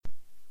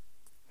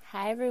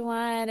Hi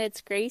everyone,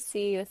 it's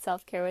Gracie with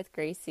Self Care with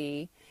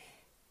Gracie.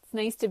 It's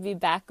nice to be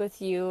back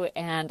with you,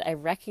 and I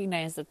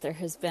recognize that there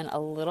has been a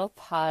little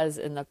pause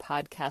in the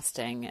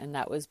podcasting, and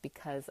that was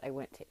because I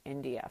went to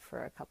India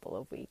for a couple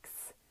of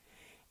weeks.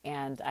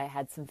 And I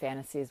had some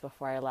fantasies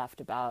before I left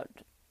about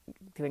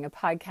doing a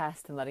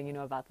podcast and letting you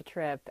know about the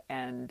trip,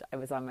 and I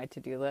was on my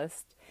to-do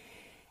list.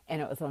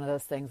 And it was one of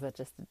those things that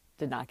just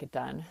did not get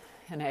done.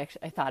 And I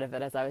thought of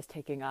it as I was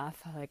taking off.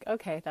 I'm like,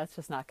 okay, that's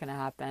just not going to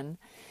happen.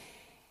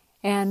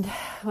 And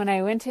when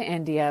I went to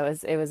India,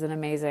 it was an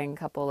amazing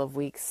couple of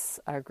weeks.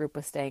 Our group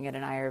was staying at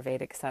an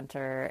Ayurvedic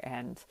center,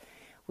 and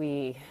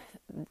we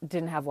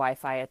didn't have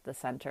Wi-Fi at the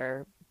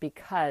center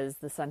because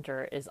the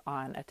center is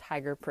on a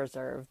tiger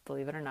preserve,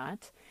 believe it or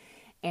not.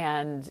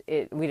 And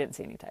we didn't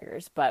see any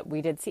tigers, but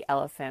we did see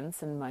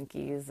elephants and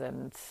monkeys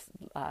and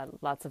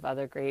lots of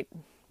other great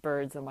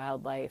birds and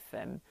wildlife.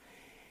 And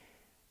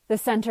the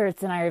center,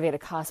 it's an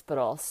Ayurvedic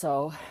hospital,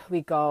 so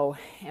we go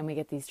and we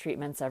get these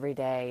treatments every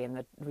day,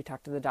 and we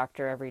talk to the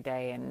doctor every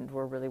day, and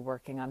we're really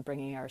working on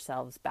bringing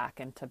ourselves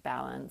back into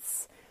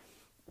balance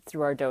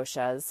through our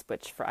doshas,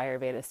 which for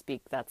Ayurveda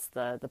speak, that's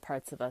the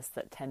parts of us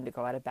that tend to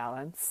go out of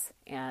balance.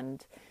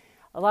 And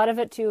a lot of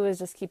it too is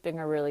just keeping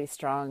a really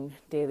strong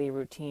daily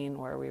routine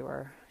where we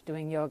were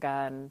doing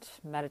yoga and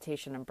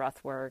meditation and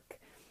breath work,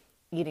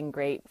 eating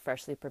great,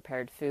 freshly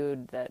prepared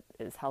food that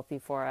is healthy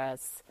for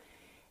us,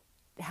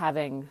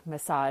 having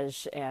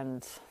massage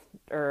and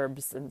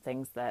herbs and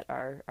things that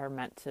are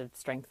meant to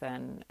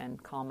strengthen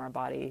and calm our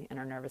body and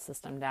our nervous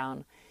system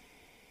down,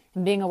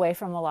 and being away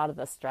from a lot of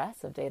the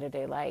stress of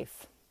day-to-day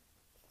life.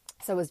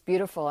 So it was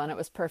beautiful, and it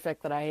was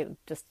perfect that I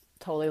just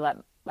totally let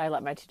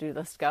my to-do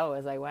list go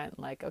as I went.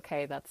 Like,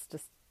 okay, that's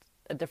just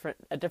a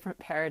different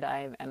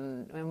paradigm.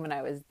 And when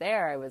I was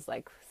there, I was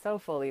like so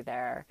fully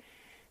there.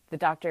 The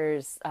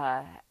doctors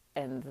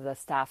and the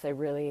staff, they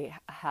really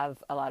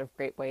have a lot of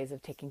great ways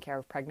of taking care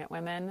of pregnant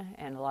women,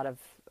 and a lot of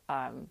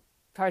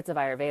parts of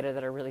Ayurveda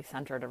that are really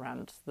centered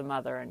around the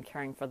mother and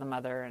caring for the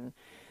mother and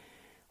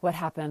what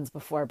happens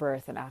before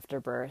birth and after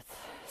birth.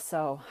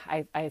 So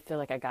I feel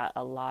like I got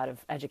a lot of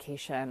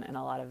education and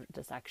a lot of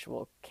just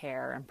actual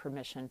care and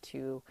permission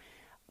to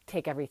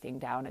take everything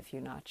down a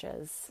few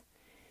notches.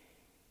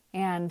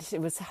 And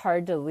it was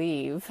hard to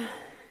leave.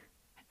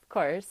 Of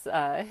course,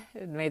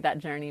 made that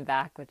journey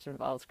back, which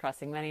involves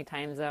crossing many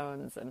time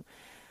zones and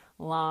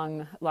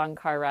long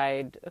car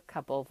ride, a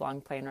couple of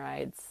long plane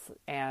rides.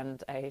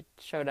 And I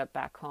showed up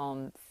back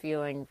home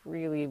feeling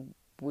really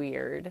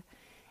weird.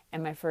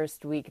 And my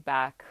first week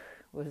back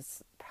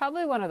was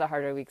probably one of the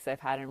harder weeks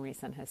I've had in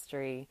recent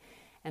history.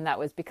 And that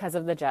was because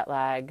of the jet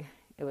lag.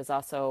 It was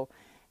also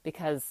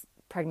because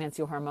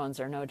pregnancy hormones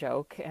are no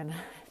joke, and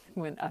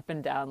went up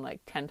and down like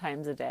 10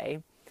 times a day.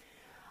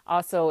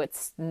 Also, it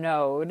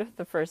snowed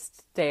the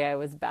first day I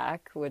was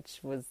back,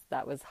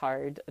 that was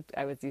hard.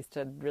 I was used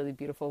to really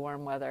beautiful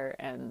warm weather,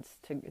 and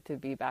to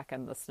be back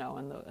in the snow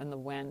and the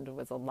wind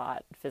was a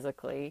lot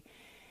physically.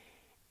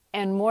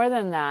 And more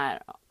than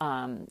that,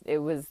 it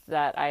was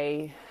that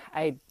I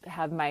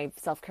have my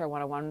Self-Care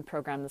 101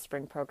 program, the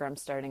spring program,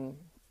 starting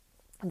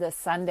this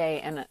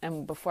Sunday.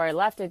 And before I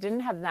left, I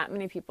didn't have that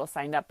many people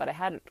signed up, but I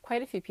had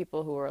quite a few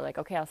people who were like,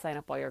 okay, I'll sign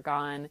up while you're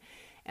gone.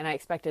 And I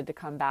expected to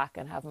come back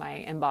and have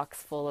my inbox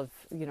full of,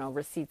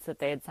 receipts that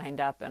they had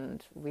signed up,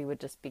 and we would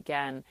just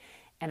begin.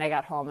 And I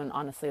got home, and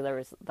honestly, there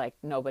was like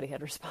nobody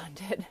had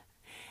responded,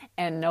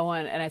 and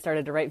I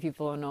started to write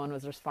people and no one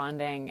was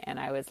responding. And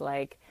I was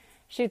like,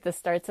 shoot, this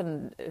starts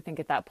in, I think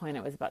at that point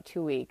it was about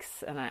 2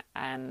 weeks.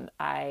 And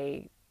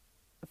I,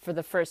 for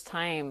the first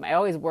time, I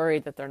always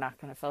worried that they're not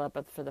going to fill up,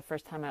 but for the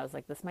first time I was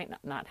like, this might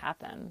not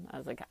happen. I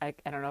was like, I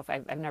don't know if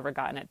I've never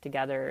gotten it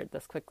together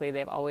this quickly.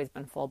 They've always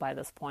been full by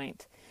this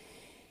point.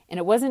 And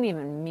it wasn't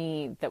even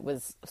me that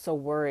was so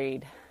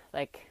worried.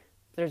 Like,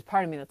 there's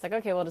part of me that's like,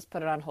 okay, we'll just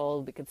put it on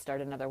hold. We could start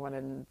another one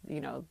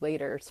in,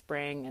 later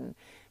spring and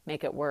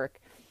make it work.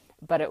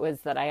 But it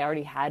was that I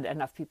already had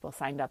enough people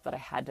signed up that I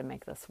had to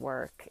make this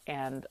work.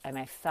 And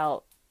I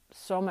felt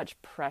so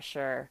much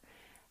pressure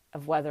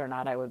of whether or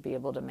not I would be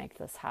able to make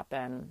this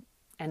happen.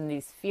 And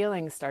these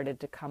feelings started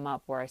to come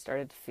up where I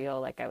started to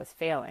feel like I was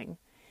failing.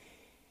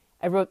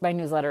 I wrote my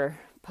newsletter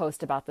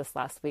post about this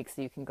last week,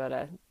 so you can go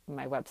to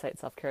my website,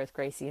 Self Care with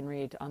Gracie, and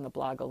read on the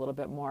blog a little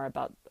bit more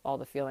about all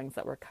the feelings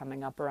that were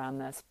coming up around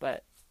this.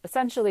 But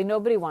essentially,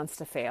 nobody wants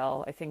to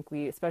fail. I think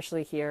we,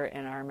 especially here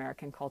in our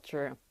American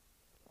culture,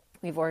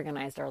 we've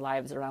organized our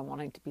lives around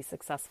wanting to be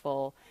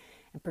successful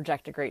and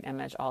project a great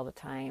image all the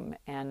time.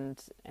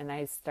 And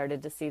I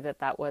started to see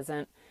that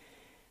wasn't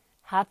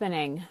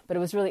happening. But it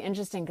was really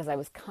interesting because I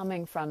was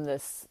coming from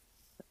this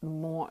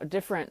more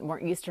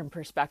Eastern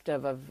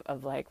perspective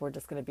of like, we're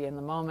just going to be in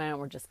the moment.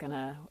 We're just going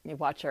to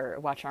watch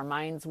our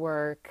minds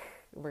work.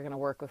 We're going to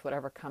work with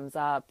whatever comes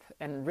up,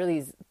 and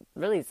really,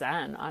 really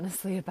zen,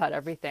 honestly, about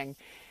everything.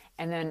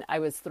 And then I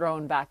was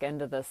thrown back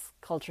into this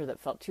culture that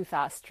felt too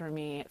fast for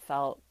me. It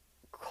felt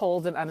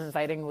cold and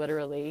uninviting,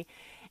 literally.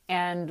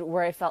 and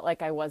where I felt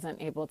like I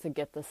wasn't able to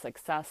get the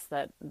success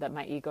that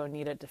my ego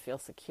needed to feel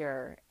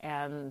secure.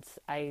 And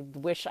I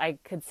wish I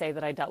could say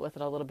that I dealt with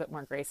it a little bit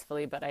more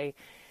gracefully, but I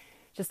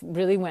just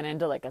really went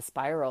into like a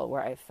spiral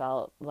where I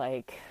felt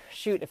like,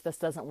 shoot, if this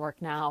doesn't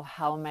work now,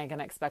 how am I going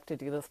to expect to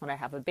do this when I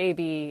have a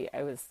baby?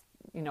 I was,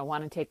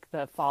 want to take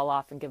the fall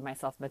off and give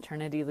myself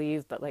maternity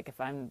leave, but like if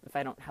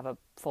I don't have a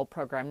full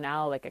program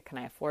now, like can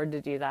I afford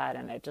to do that?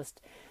 And it just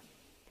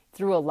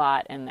threw a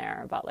lot in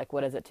there about like,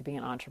 what is it to be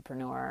an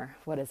entrepreneur?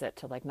 What is it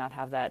to like not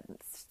have that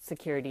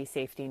security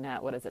safety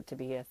net? What is it to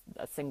be a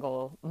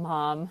single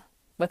mom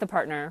with a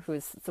partner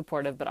who's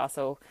supportive, but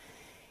also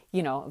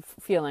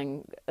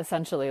feeling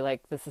essentially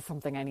like this is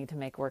something I need to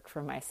make work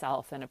for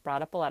myself. And it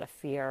brought up a lot of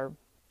fear,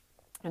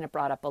 and it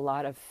brought up a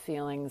lot of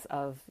feelings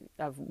of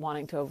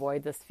wanting to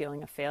avoid this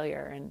feeling of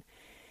failure. And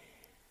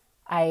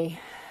I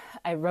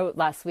wrote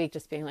last week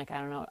just being like,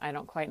 I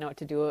don't quite know what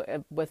to do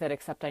with it,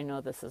 except I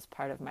know this is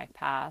part of my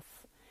path.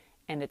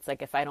 And it's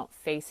like, if I don't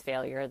face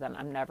failure, then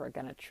I'm never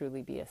going to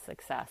truly be a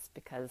success,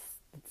 because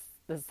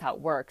this is how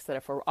it works, that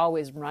if we're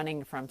always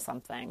running from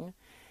something,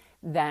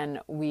 then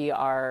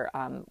we're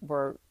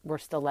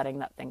still letting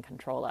that thing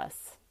control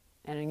us.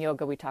 And in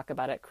yoga, we talk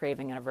about it,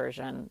 craving and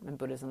aversion. In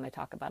Buddhism, they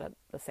talk about it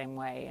the same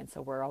way. And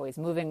so we're always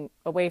moving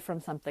away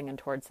from something and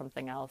towards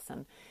something else.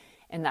 And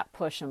in that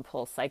push and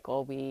pull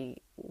cycle, we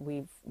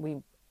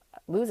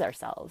lose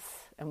ourselves,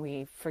 and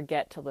we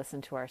forget to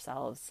listen to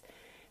ourselves.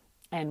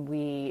 And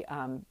we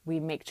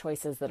make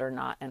choices that are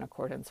not in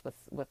accordance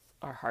with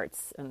our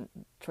hearts, and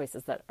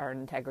choices that are in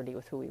integrity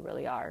with who we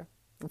really are.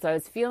 And so I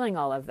was feeling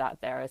all of that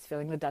there. I was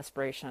feeling the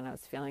desperation. I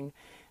was feeling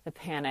the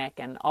panic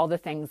and all the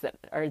things that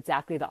are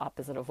exactly the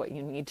opposite of what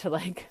you need to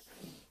like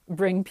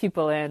bring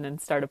people in and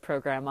start a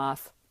program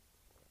off.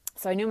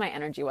 So I knew my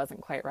energy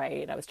wasn't quite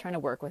right. I was trying to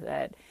work with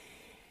it.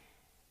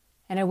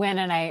 And I went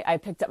and I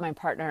picked up my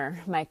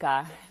partner,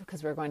 Micah,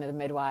 because we were going to the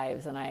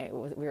midwives, and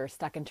we were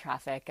stuck in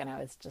traffic, and I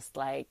was just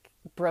like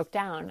broke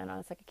down, and I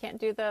was like, I can't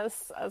do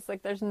this. I was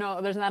like, there's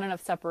not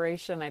enough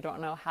separation. I don't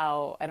know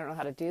how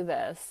to do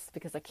this,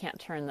 because I can't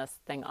turn this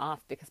thing off,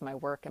 because my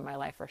work and my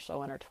life are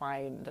so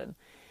intertwined, and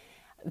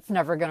it's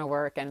never going to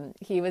work. And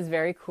he was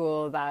very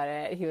cool about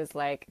it. He was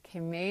like,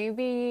 okay,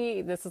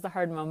 maybe this is a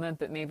hard moment,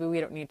 but maybe we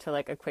don't need to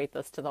like equate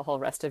this to the whole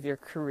rest of your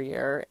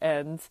career.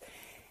 And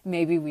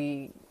maybe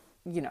we,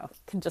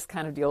 can just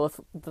kind of deal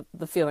with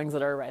the feelings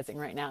that are arising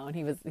right now. And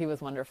he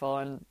was wonderful,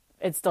 and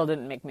it still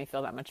didn't make me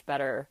feel that much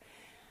better.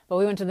 But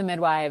we went to the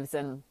midwives,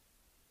 and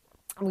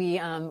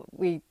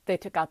they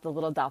took out the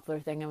little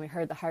Doppler thing, and we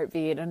heard the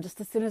heartbeat. And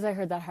just as soon as I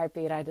heard that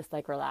heartbeat, I just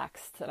like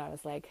relaxed, and I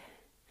was like,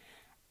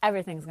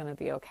 everything's going to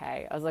be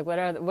okay. I was like,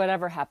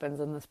 whatever happens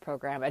in this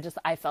program,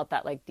 I felt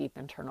that like deep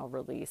internal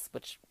release,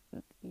 which,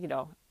 we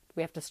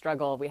have to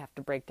struggle, we have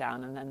to break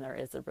down, and then there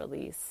is a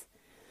release.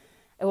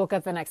 I woke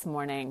up the next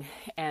morning,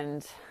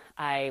 and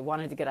I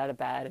wanted to get out of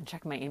bed and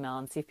check my email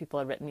and see if people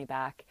had written me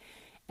back.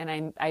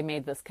 And I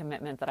made this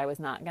commitment that I was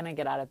not going to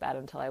get out of bed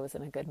until I was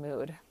in a good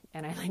mood.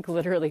 And I like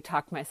literally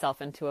talked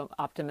myself into an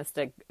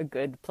optimistic, a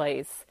good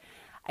place.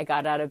 I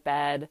got out of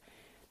bed,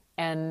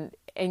 and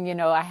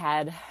I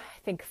had, I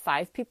think,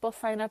 5 people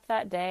sign up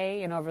that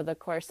day. And over the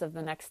course of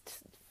the next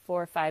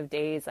 4 or 5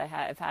 days,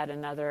 I've had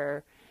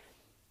another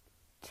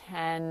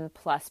 10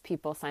 plus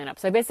people sign up.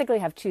 So I basically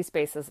have 2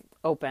 spaces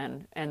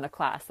open in the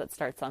class that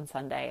starts on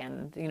Sunday.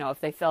 And,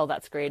 if they fill,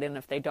 that's great. And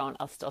if they don't,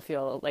 I'll still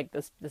feel like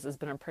this has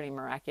been a pretty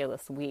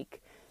miraculous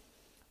week.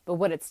 But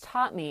what it's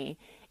taught me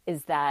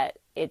is that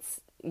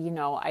it's,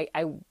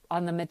 I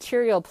on the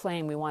material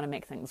plane, we want to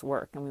make things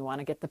work, and we want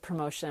to get the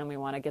promotion. We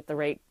want to get the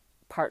right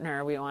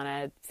partner. We want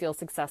to feel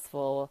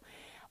successful.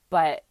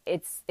 But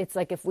it's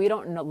like, if we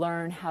don't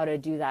learn how to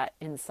do that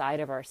inside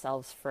of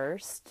ourselves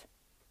first,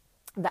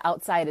 the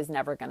outside is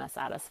never going to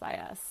satisfy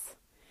us.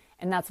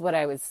 And that's what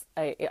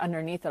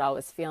underneath it all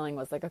was feeling,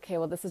 was like, okay,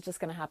 well, this is just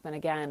going to happen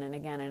again and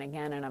again and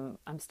again. And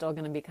I'm still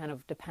going to be kind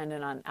of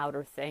dependent on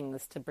outer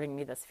things to bring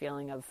me this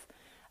feeling of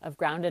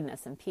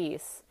groundedness and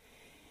peace.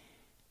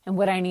 And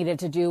what I needed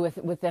to do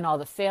within all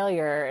the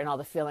failure and all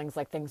the feelings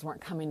like things weren't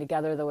coming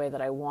together the way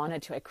that I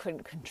wanted to, I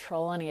couldn't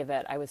control any of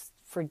it. I was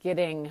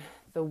forgetting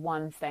the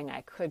one thing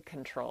I could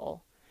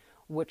control,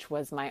 which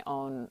was my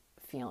own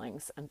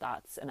feelings and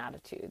thoughts and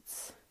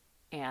attitudes.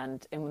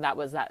 And that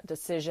was that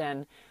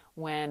decision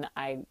when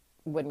I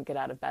wouldn't get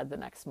out of bed the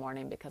next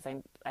morning, because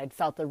I'd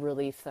felt the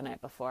relief the night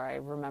before. I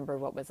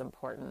remembered what was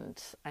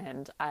important,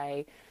 and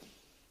I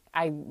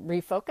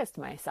refocused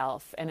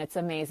myself. And it's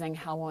amazing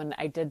how when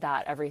I did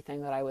that,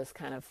 everything that I was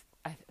kind of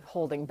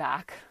holding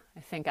back,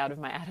 I think, out of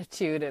my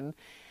attitude, and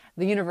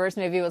the universe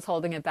maybe was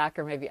holding it back,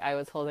 or maybe I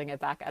was holding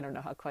it back. I don't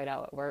know how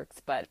it works,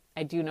 but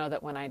I do know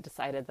that when I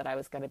decided that I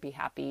was going to be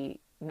happy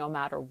no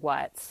matter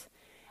what,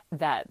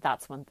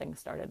 that's when things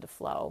started to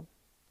flow.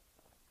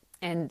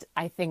 And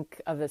I think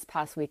of this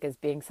past week as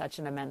being such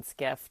an immense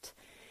gift,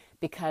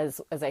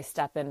 because as I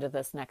step into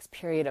this next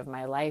period of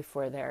my life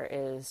where there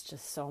is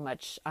just so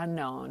much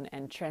unknown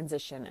and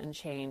transition and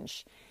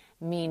change,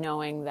 me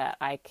knowing that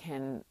I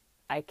can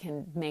I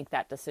can make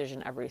that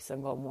decision every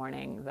single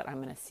morning that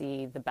I'm going to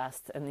see the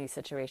best in these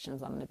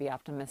situations. I'm going to be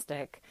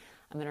optimistic.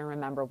 I'm going to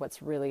remember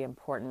what's really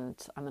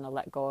important. I'm going to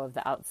let go of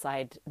the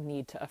outside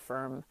need to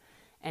affirm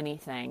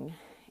anything.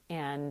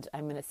 And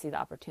I'm going to see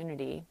the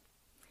opportunity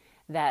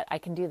that I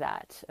can do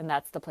that. And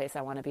that's the place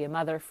I want to be a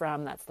mother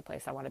from. That's the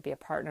place I want to be a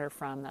partner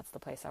from. That's the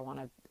place I want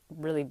to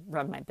really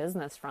run my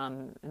business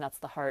from. And that's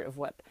the heart of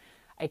what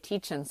I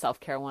teach in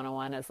Self-Care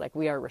 101 is like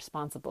we are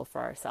responsible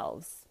for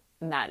ourselves.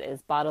 And that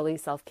is bodily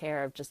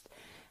self-care of just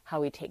how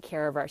we take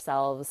care of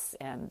ourselves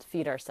and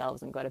feed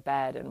ourselves and go to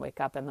bed and wake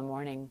up in the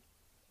morning.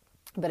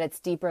 But it's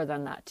deeper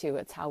than that too.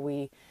 It's how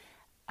we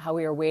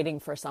are waiting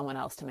for someone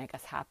else to make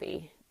us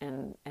happy.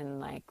 And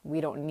like,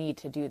 we don't need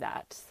to do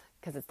that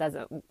because it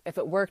doesn't, if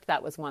it worked,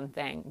 that was one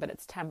thing, but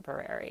it's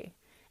temporary.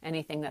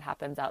 Anything that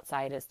happens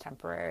outside is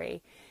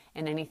temporary.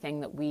 And anything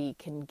that we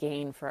can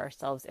gain for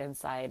ourselves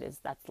inside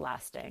that's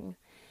lasting.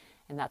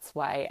 And that's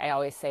why I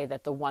always say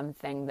that the one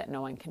thing that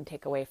no one can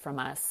take away from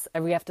us,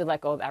 and we have to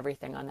let go of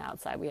everything on the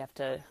outside. We have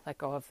to let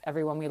go of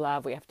everyone we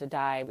love. We have to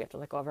die. We have to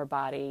let go of our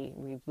body.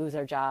 We lose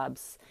our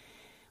jobs.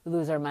 We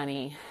lose our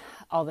money,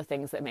 all the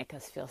things that make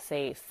us feel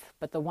safe.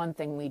 But the one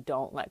thing we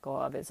don't let go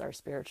of is our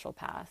spiritual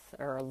path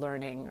or our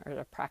learning or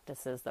the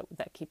practices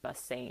that keep us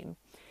sane.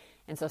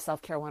 And so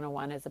Self-Care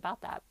 101 is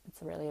about that.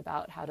 It's really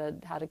about how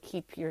to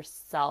keep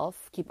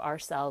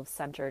ourselves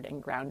centered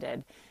and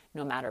grounded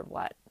no matter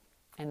what.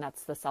 And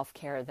that's the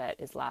self-care that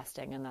is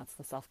lasting, and that's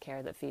the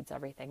self-care that feeds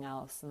everything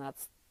else. And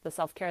that's the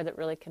self-care that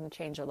really can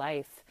change a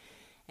life.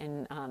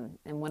 And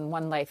when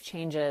one life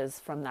changes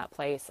from that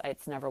place,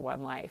 it's never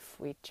one life.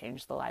 We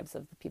change the lives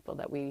of the people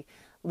that we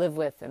live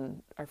with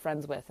and are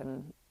friends with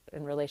and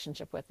in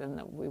relationship with and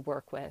that we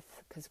work with,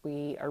 because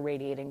we are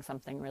radiating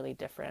something really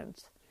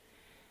different.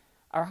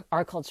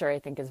 Our culture, I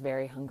think, is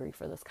very hungry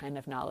for this kind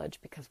of knowledge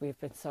because we've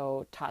been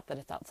so taught that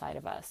it's outside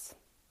of us.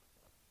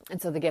 And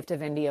so the gift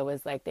of India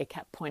was like, they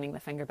kept pointing the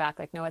finger back,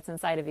 like, no, it's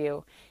inside of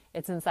you.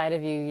 It's inside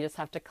of you. You just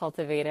have to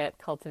cultivate it.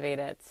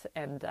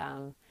 And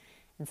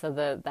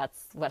so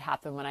that's what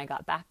happened when I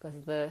got back, was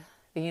the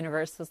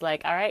universe was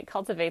like, all right,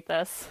 cultivate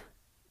this.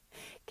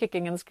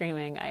 Kicking and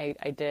screaming,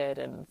 I did.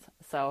 And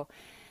so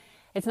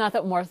it's not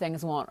that more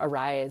things won't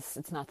arise.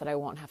 It's not that I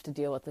won't have to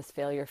deal with this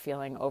failure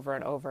feeling over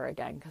and over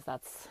again, because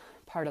that's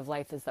part of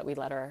life, is that we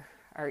let our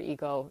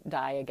ego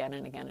die again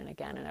and again and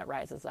again, and it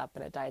rises up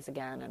and it dies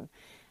again.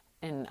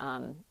 And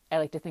I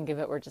like to think of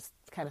it, we're just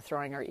kind of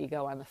throwing our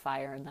ego on the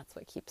fire, and that's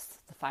what keeps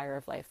the fire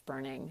of life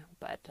burning.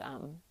 But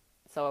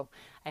so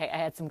I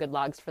had some good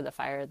logs for the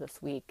fire this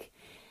week,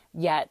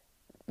 yet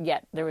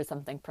there was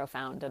something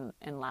profound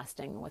and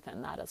lasting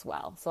within that as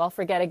well. So I'll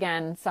forget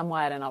again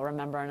somewhat, and I'll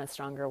remember in a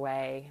stronger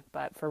way.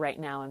 But for right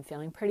now, I'm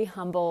feeling pretty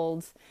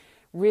humbled,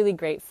 really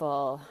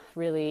grateful,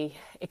 really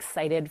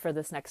excited for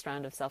this next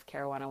round of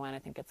Self-Care 101. I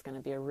think it's going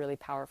to be a really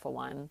powerful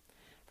one.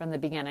 From the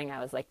beginning, I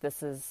was like,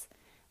 this is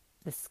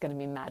going to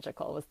be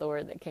magical, was the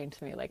word that came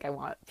to me. Like, I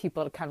want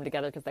people to come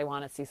together because they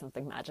want to see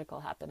something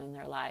magical happen in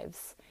their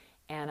lives.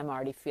 And I'm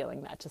already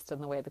feeling that just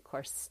in the way the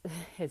course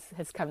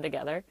has come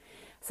together.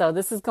 So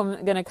this is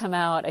going to come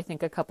out, I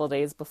think, a couple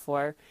days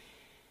before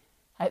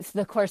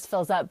the course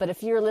fills up. But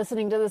if you're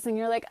listening to this and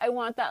you're like, I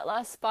want that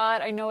last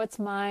spot, I know it's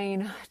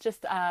mine,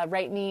 just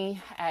write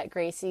me at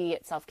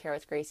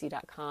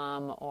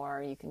Gracie@selfcarewithgracie.com,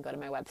 or you can go to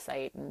my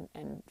website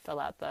and fill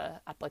out the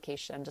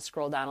application. Just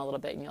scroll down a little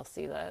bit and you'll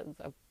see the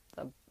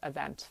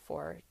event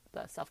for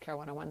the Self-Care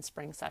 101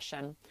 spring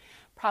session.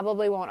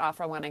 Probably won't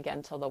offer one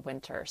again till the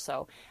winter.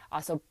 So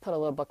also put a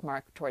little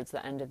bookmark towards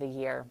the end of the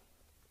year,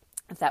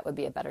 if that would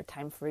be a better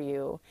time for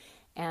you.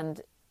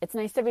 And it's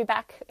nice to be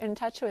back in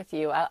touch with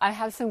you. I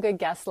have some good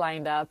guests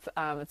lined up.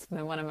 It's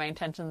been one of my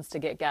intentions to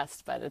get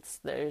guests, but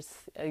there's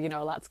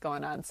lots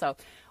going on. So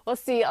we'll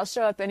see. I'll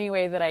show up any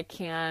way that I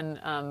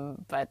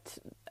can. But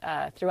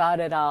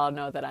throughout it, I'll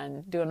know that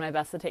I'm doing my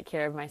best to take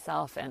care of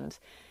myself, and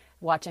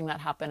watching that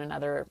happen in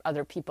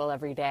other people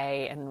every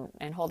day,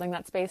 and holding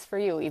that space for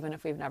you, even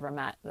if we've never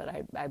met,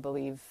 that I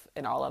believe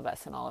in all of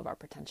us and all of our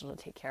potential to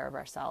take care of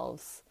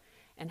ourselves,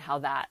 and how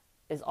that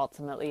is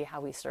ultimately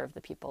how we serve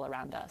the people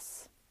around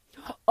us.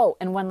 Oh,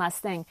 and one last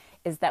thing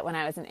is that when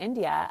I was in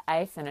India,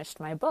 I finished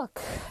my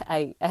book.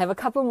 I have a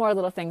couple more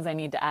little things I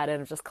need to add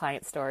in of just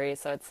client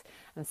stories. So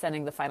I'm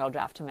sending the final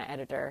draft to my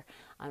editor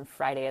on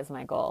Friday as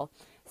my goal.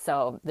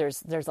 So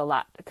there's a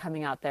lot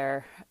coming out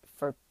there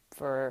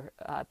for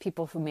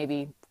people who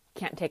maybe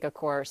can't take a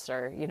course,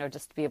 or,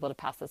 just to be able to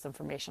pass this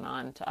information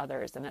on to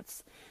others. And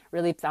it's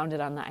really founded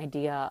on the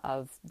idea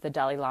of the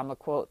Dalai Lama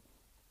quote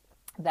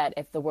that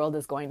if the world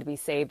is going to be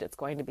saved, it's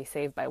going to be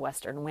saved by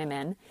Western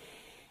women,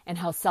 and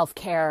how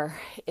self-care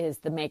is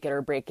the make it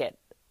or break it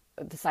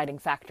deciding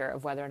factor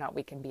of whether or not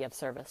we can be of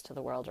service to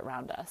the world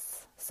around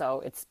us.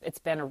 So it's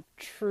been a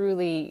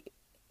truly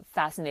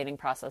fascinating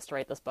process to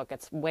write this book.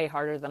 It's way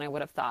harder than I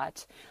would have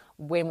thought,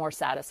 way more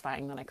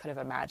satisfying than I could have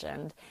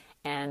imagined.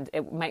 And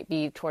it might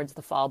be towards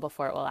the fall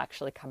before it will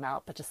actually come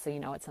out, but just so you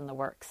know, it's in the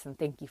works. And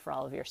thank you for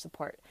all of your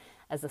support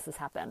as this has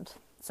happened.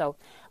 So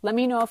let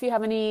me know if you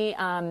have any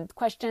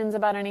questions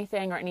about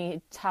anything or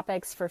any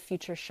topics for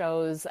future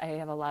shows. I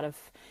have a lot of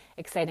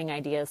exciting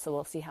ideas, so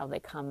we'll see how they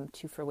come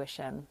to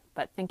fruition.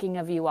 But thinking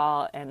of you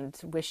all, and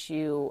wish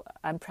you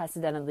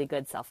unprecedentedly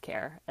good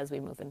self-care as we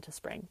move into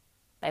spring.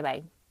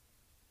 Bye-bye.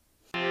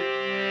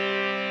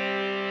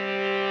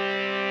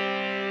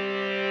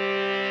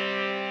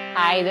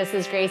 Hi, this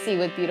is Gracie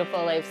with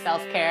Beautiful Life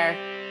Self-Care.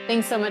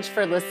 Thanks so much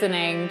for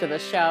listening to the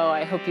show.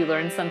 I hope you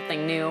learned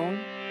something new.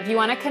 If you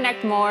want to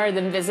connect more,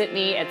 then visit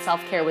me at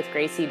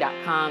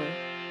selfcarewithgracie.com.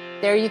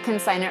 There you can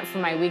sign up for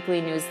my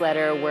weekly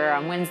newsletter, where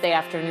on Wednesday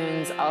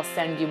afternoons I'll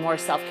send you more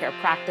self-care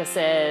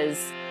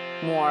practices,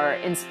 more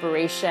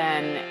inspiration,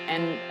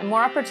 and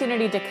more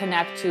opportunity to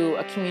connect to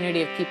a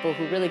community of people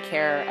who really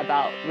care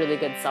about really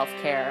good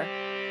self-care.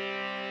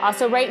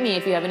 Also, write me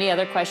if you have any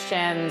other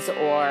questions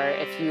or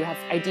if you have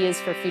ideas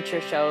for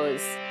future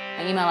shows.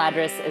 My email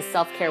address is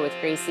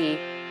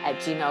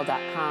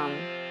selfcarewithgracie@gmail.com.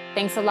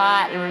 Thanks a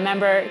lot, and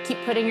remember,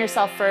 keep putting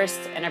yourself first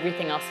and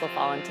everything else will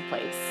fall into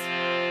place.